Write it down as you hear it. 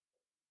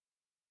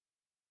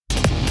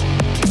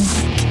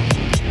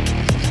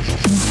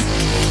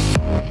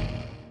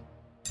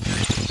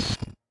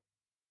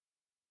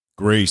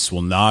Grace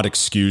will not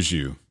excuse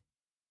you.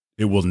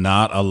 It will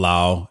not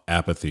allow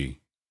apathy.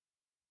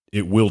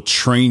 It will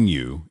train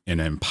you and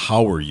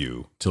empower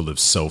you to live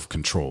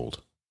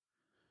self-controlled.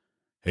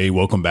 Hey,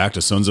 welcome back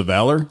to Sons of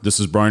Valor. This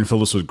is Brian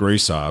Phillips with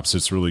Grace Ops.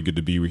 It's really good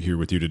to be here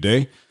with you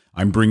today.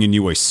 I'm bringing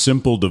you a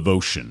simple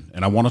devotion,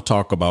 and I want to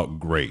talk about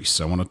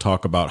grace. I want to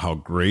talk about how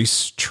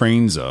grace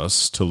trains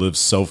us to live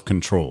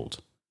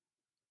self-controlled.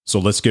 So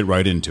let's get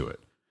right into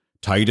it.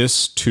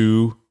 Titus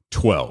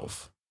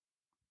 2:12.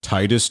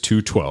 Titus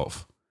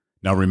 2:12.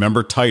 Now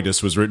remember,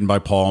 Titus was written by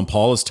Paul, and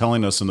Paul is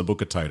telling us in the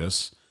book of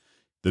Titus,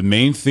 the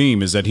main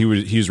theme is that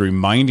he's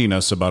reminding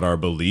us about our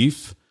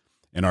belief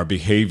and our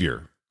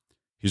behavior.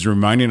 He's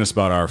reminding us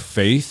about our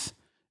faith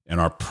and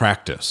our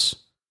practice.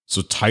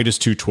 So Titus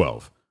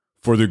 2:12.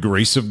 For the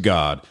grace of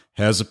God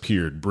has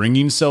appeared,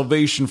 bringing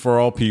salvation for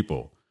all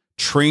people,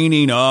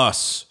 training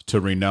us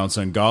to renounce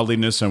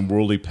ungodliness and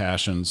worldly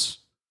passions,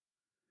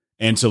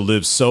 and to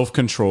live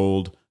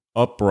self-controlled,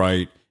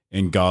 upright,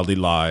 and godly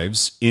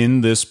lives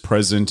in this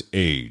present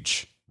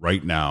age,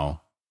 right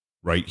now,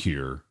 right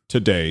here,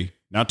 today,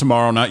 not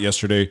tomorrow, not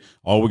yesterday.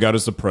 All we got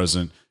is the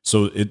present.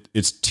 So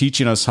it's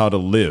teaching us how to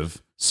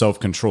live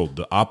self-controlled.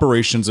 The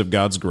operations of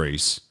God's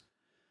grace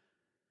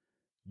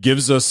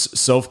gives us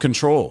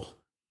self-control.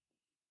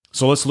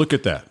 So let's look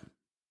at that.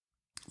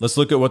 Let's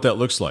look at what that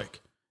looks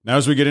like. Now,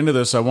 as we get into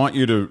this, I want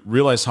you to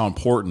realize how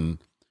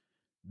important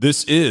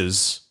this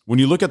is when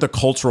you look at the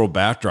cultural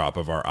backdrop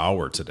of our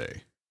hour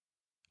today.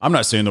 I'm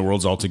not saying the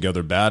world's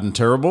altogether bad and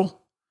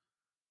terrible,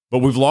 but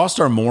we've lost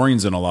our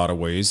moorings in a lot of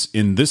ways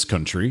in this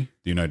country,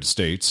 the United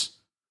States.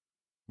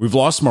 We've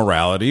lost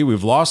morality.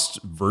 We've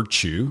lost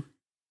virtue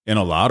in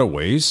a lot of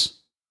ways.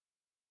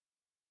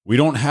 We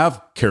don't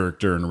have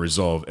character and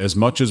resolve as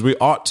much as we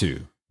ought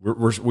to.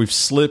 We've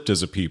slipped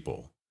as a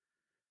people.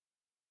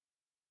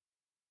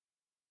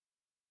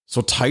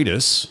 So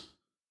Titus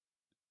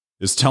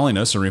is telling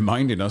us and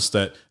reminding us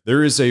that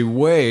there's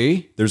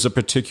a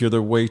particular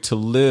way to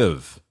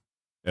live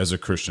as a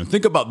Christian.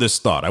 Think about this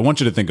thought. I want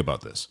you to think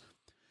about this.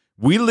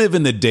 We live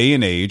in the day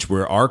and age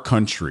where our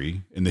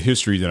country, in the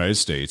history of the United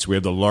States, we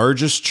have the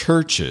largest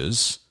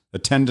churches,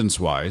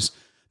 attendance-wise,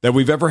 that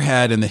we've ever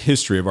had in the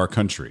history of our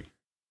country.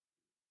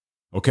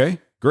 Okay,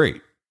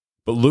 great.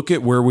 But look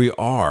at where we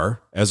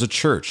are as a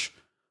church.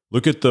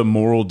 Look at the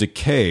moral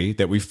decay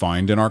that we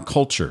find in our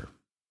culture.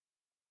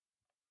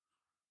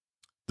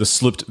 The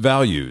slipped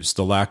values,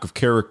 the lack of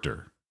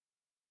character.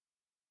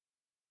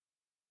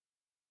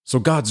 So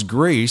God's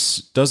grace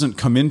doesn't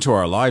come into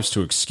our lives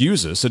to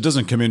excuse us. It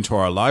doesn't come into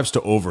our lives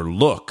to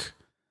overlook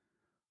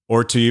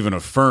or to even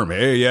affirm,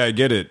 hey, yeah, I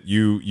get it.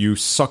 You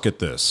suck at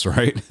this,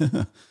 right?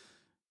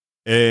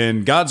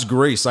 And God's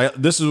grace,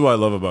 this is what I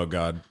love about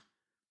God.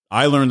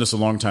 I learned this a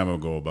long time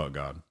ago about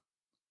God.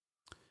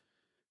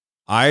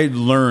 I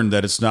learned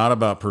that it's not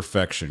about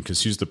perfection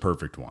because he's the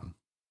perfect one.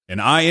 And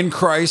I, in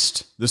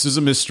Christ, this is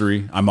a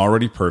mystery. I'm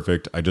already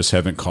perfect. I just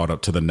haven't caught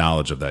up to the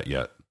knowledge of that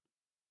yet.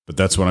 But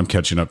that's what I'm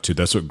catching up to.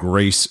 That's what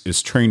grace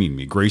is training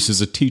me. Grace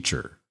is a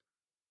teacher.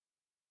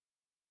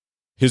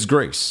 His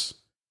grace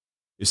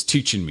is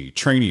teaching me,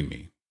 training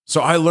me.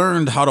 So I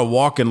learned how to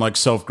walk in like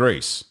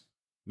self-grace,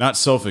 not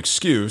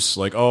self-excuse,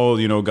 like,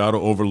 oh, God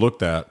will overlook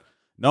that.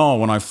 No,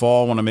 when I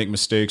fall, when I make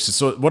mistakes.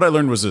 So what I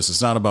learned was this.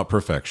 It's not about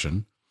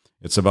perfection.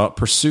 It's about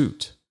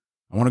pursuit.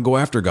 I want to go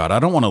after God. I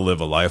don't want to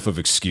live a life of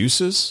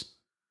excuses.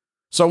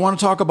 So I want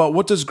to talk about,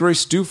 what does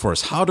grace do for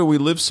us? How do we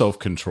live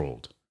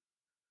self-controlled?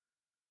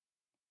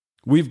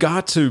 We've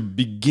got to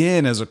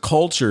begin as a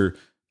culture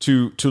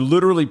to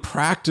literally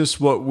practice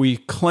what we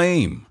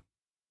claim.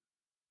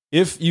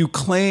 If you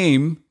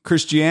claim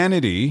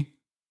Christianity,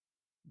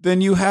 then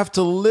you have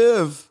to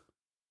live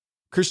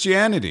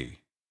Christianity.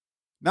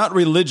 Not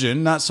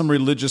religion, not some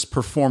religious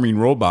performing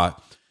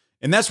robot.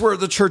 And that's where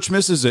the church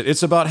misses it.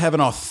 It's about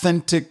having an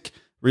authentic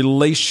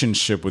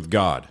relationship with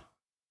God.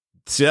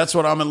 See, that's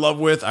what I'm in love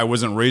with. I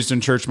wasn't raised in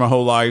church my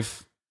whole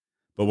life.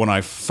 But when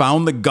I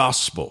found the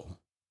gospel,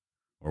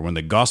 or when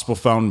the gospel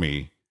found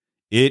me,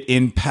 it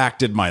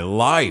impacted my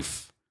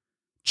life,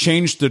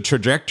 changed the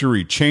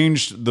trajectory,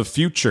 changed the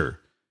future,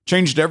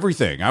 changed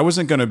everything. I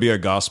wasn't going to be a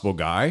gospel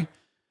guy.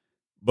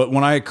 But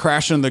when I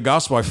crashed into the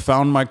gospel, I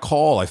found my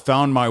call. I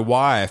found my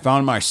why. I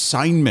found my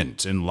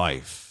assignment in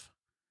life.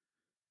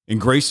 And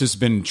grace has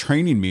been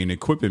training me and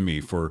equipping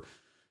me for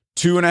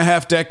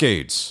 2.5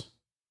 decades.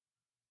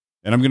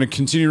 And I'm going to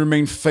continue to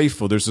remain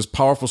faithful. There's this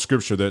powerful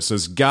scripture that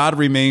says, God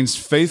remains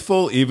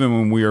faithful even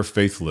when we are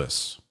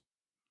faithless.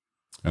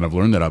 And I've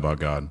learned that about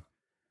God.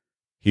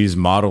 He's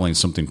modeling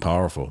something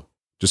powerful.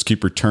 Just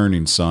keep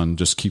returning, son.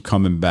 Just keep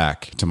coming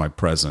back to my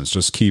presence.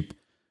 Just keep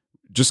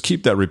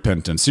that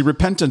repentance. See,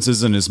 repentance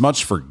isn't as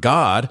much for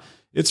God.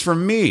 It's for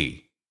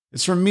me.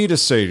 It's for me to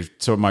say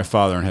to my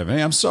Father in heaven,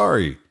 hey, I'm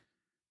sorry.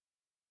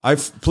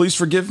 Please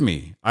forgive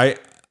me. I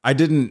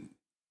didn't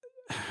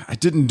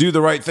do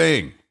the right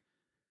thing,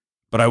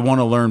 but I want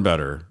to learn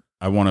better.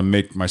 I want to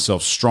make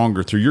myself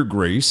stronger through your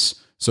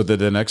grace so that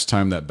the next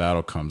time that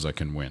battle comes, I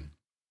can win.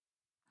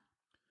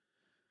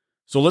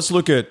 So let's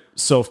look at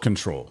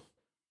self-control.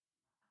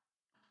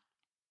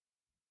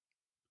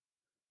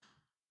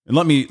 And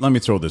let me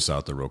throw this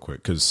out there real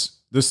quick, because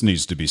this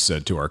needs to be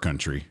said to our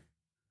country.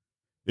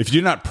 If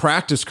you do not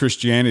practice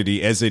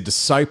Christianity as a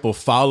disciple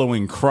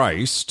following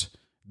Christ,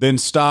 then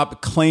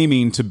stop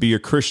claiming to be a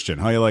Christian.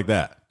 How do you like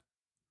that?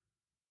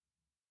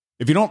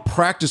 If you don't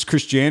practice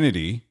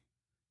Christianity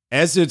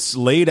as it's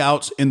laid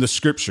out in the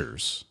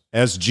scriptures,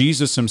 as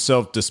Jesus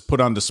himself just put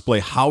on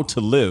display how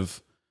to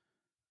live,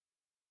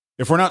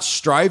 if we're not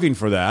striving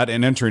for that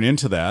and entering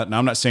into that, and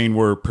I'm not saying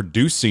we're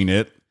producing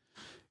it,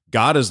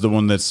 God is the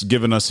one that's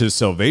given us his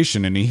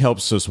salvation, and he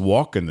helps us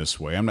walk in this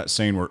way. I'm not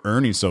saying we're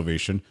earning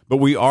salvation, but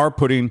we are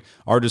putting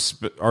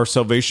our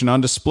salvation on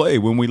display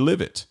when we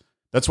live it.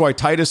 That's why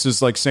Titus is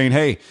like saying,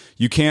 hey,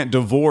 you can't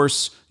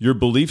divorce your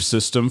belief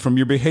system from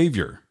your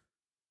behavior.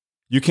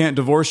 You can't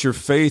divorce your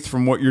faith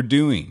from what you're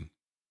doing.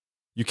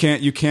 You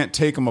can't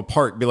take them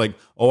apart, be like,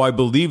 oh, I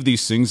believe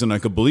these things in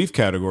like a belief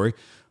category.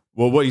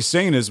 Well, what he's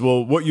saying is,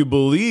 well, what you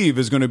believe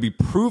is going to be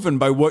proven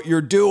by what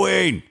you're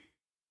doing,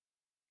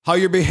 how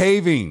you're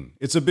behaving.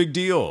 It's a big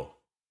deal.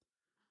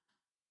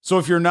 So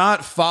if you're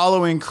not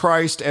following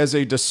Christ as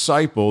a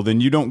disciple,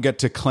 then you don't get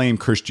to claim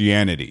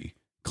Christianity,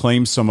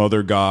 claim some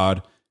other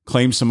God,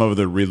 claim some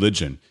other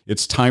religion.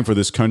 It's time for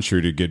this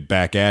country to get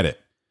back at it.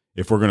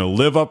 If we're going to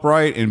live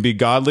upright and be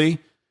godly,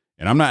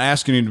 and I'm not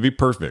asking you to be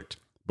perfect,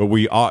 but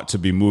we ought to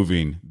be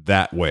moving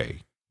that way.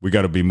 We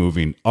got to be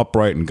moving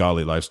upright and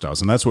godly lifestyles.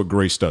 And that's what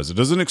grace does. It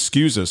doesn't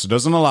excuse us. It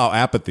doesn't allow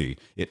apathy.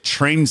 It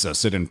trains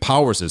us. It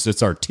empowers us.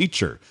 It's our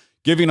teacher,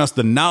 giving us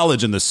the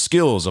knowledge and the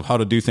skills of how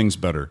to do things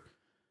better,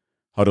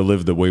 how to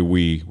live the way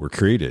we were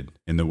created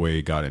and the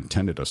way God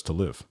intended us to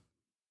live.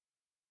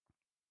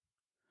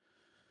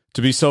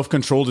 To be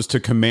self-controlled is to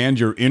command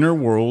your inner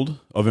world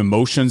of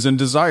emotions and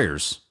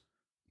desires.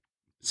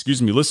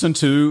 Listen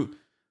to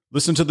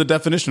the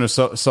definition of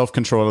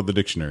self-control out of the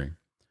dictionary.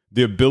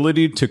 The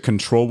ability to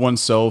control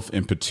oneself,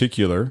 in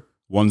particular,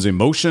 one's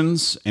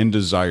emotions and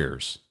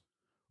desires,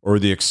 or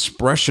the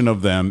expression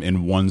of them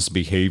in one's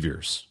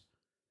behaviors.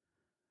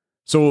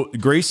 So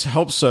grace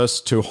helps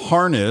us to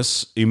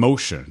harness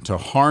emotion, to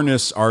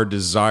harness our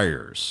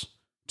desires,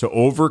 to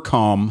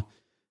overcome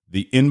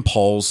the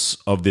impulse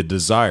of the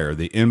desire,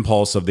 the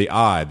impulse of the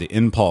eye, the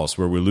impulse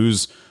where we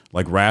lose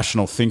like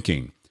rational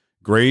thinking.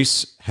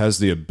 Grace has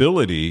the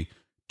ability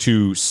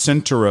to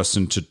center us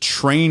and to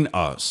train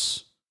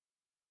us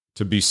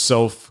to be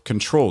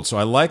self-controlled. So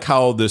I like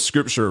how the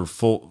scripture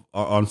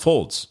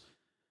unfolds,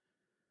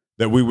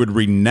 that we would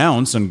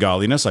renounce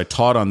ungodliness. I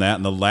taught on that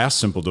in the last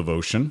simple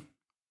devotion,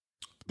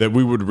 that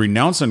we would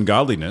renounce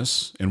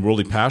ungodliness and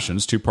worldly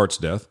passions, 2 parts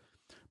death,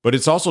 but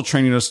it's also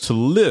training us to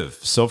live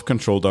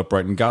self-controlled,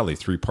 upright, and godly,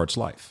 3 parts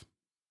life.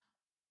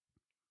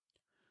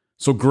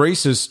 So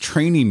grace is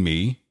training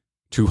me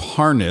to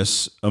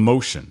harness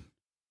emotion.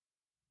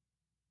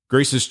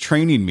 Grace is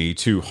training me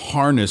to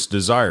harness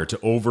desire, to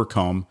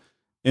overcome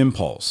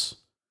impulse.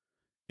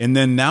 And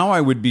then now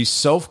I would be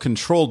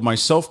self-controlled. My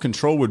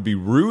self-control would be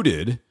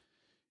rooted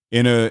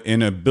in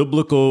a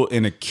biblical,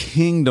 in a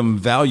kingdom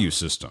value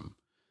system.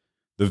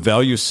 The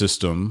value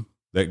system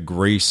that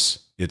grace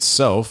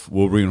itself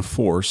will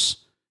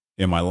reinforce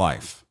in my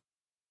life.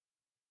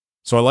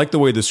 So I like the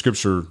way the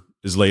scripture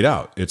is laid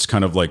out. It's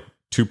kind of like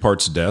 2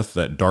 parts death,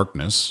 that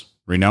darkness,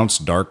 renounce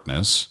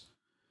darkness,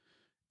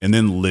 and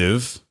then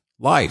live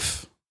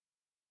life.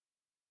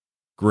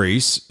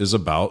 Grace is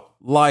about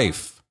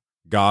life.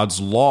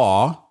 God's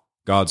law,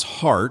 God's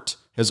heart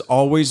has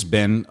always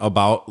been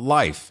about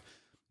life.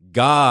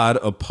 God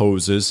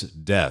opposes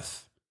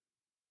death.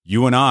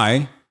 You and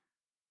I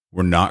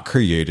were not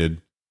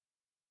created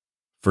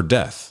for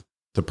death,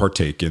 to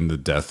partake in the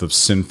death of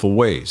sinful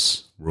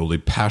ways, worldly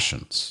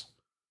passions.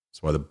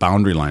 That's why the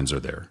boundary lines are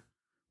there.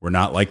 We're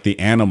not like the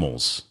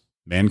animals.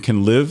 Man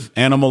can live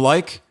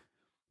animal-like,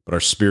 but our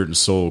spirit and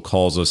soul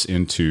calls us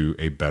into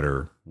a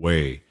better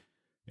way.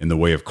 And the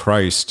way of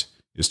Christ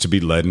is to be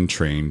led and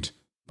trained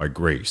by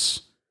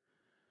grace.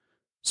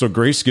 So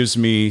grace gives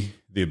me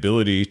the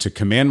ability to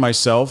command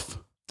myself.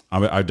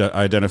 I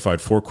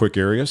identified 4 quick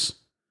areas.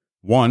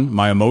 1,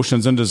 my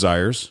emotions and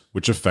desires,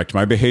 which affect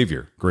my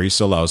behavior.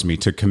 Grace allows me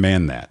to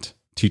command that,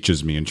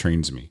 teaches me and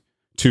trains me.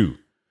 2,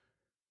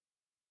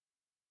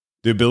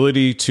 the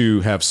ability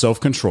to have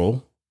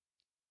self-control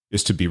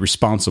is to be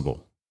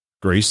responsible.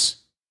 Grace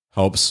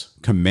helps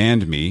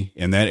command me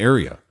in that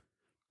area.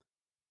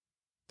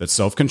 That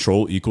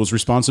self-control equals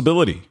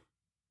responsibility.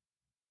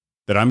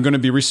 That I'm going to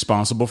be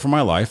responsible for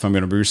my life. I'm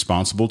going to be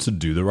responsible to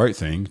do the right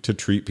thing, to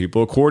treat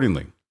people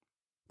accordingly.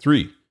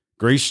 3,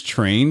 grace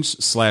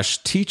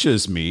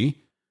trains/teaches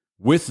me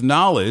with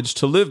knowledge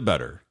to live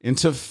better and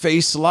to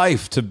face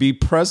life, to be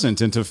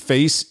present and to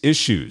face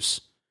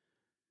issues.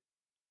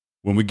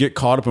 When we get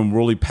caught up in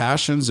worldly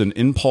passions and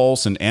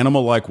impulse and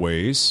animal-like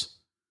ways,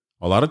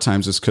 a lot of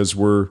times it's because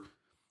we're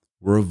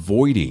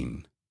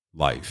avoiding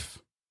life.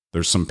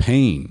 There's some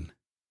pain.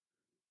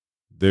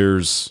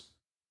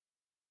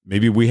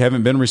 Maybe we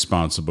haven't been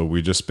responsible.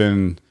 We've just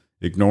been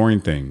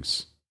ignoring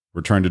things.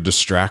 We're trying to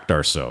distract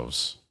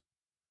ourselves.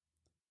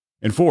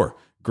 And 4,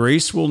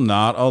 grace will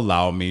not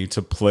allow me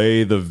to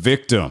play the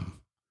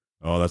victim.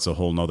 Oh, that's a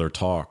whole nother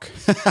talk.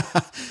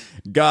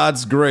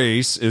 God's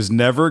grace is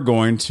never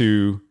going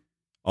to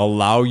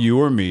allow you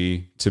or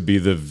me to be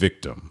the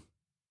victim.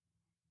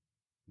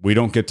 We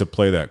don't get to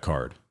play that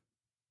card.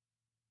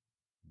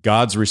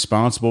 God's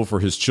responsible for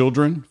his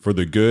children, for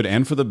the good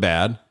and for the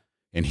bad,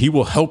 and he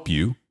will help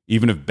you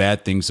even if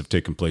bad things have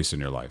taken place in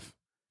your life.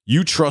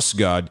 You trust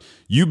God.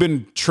 You've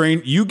been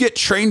trained. You get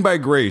trained by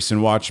grace,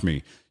 and watch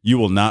me. You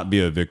will not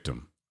be a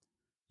victim.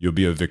 You'll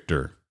be a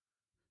victor.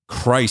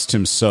 Christ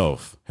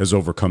himself has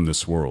overcome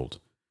this world,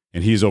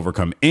 and he's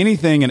overcome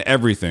anything and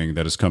everything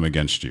that has come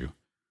against you.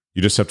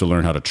 You just have to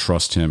learn how to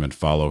trust him and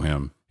follow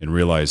him and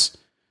realize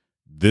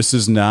this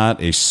is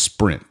not a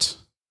sprint.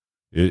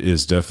 It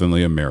is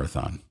definitely a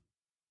marathon.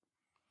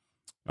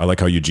 I like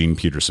how Eugene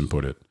Peterson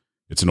put it.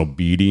 It's an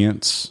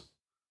obedience,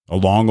 a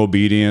long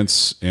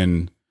obedience,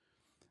 and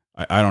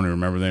I don't even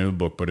remember the name of the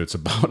book, but it's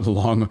about a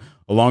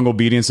long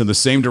obedience in the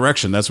same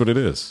direction. That's what it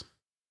is.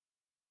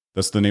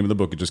 That's the name of the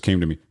book. It just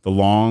came to me. A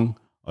long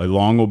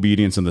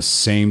obedience in the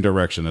same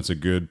direction. That's a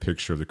good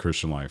picture of the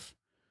Christian life.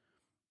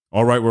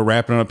 All right, we're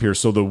wrapping up here.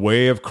 So the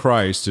way of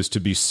Christ is to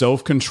be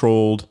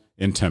self-controlled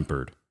and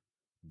tempered.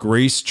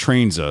 Grace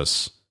trains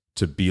us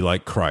to be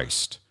like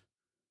Christ.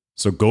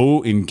 So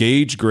go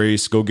engage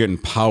grace. Go get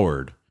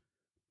empowered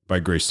by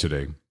grace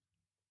today.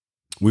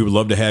 We would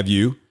love to have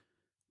you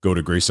go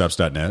to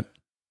gracestops.net.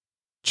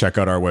 Check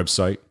out our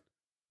website.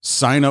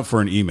 Sign up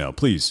for an email.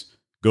 Please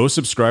go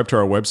subscribe to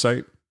our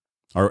website.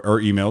 Our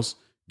emails.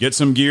 Get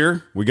some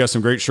gear. We got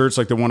some great shirts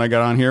like the one I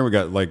got on here. We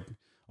got like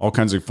all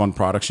kinds of fun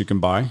products you can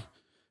buy.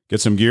 Get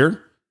some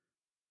gear.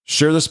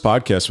 Share this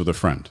podcast with a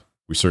friend.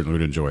 We certainly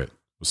would enjoy it.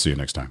 We'll see you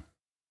next time.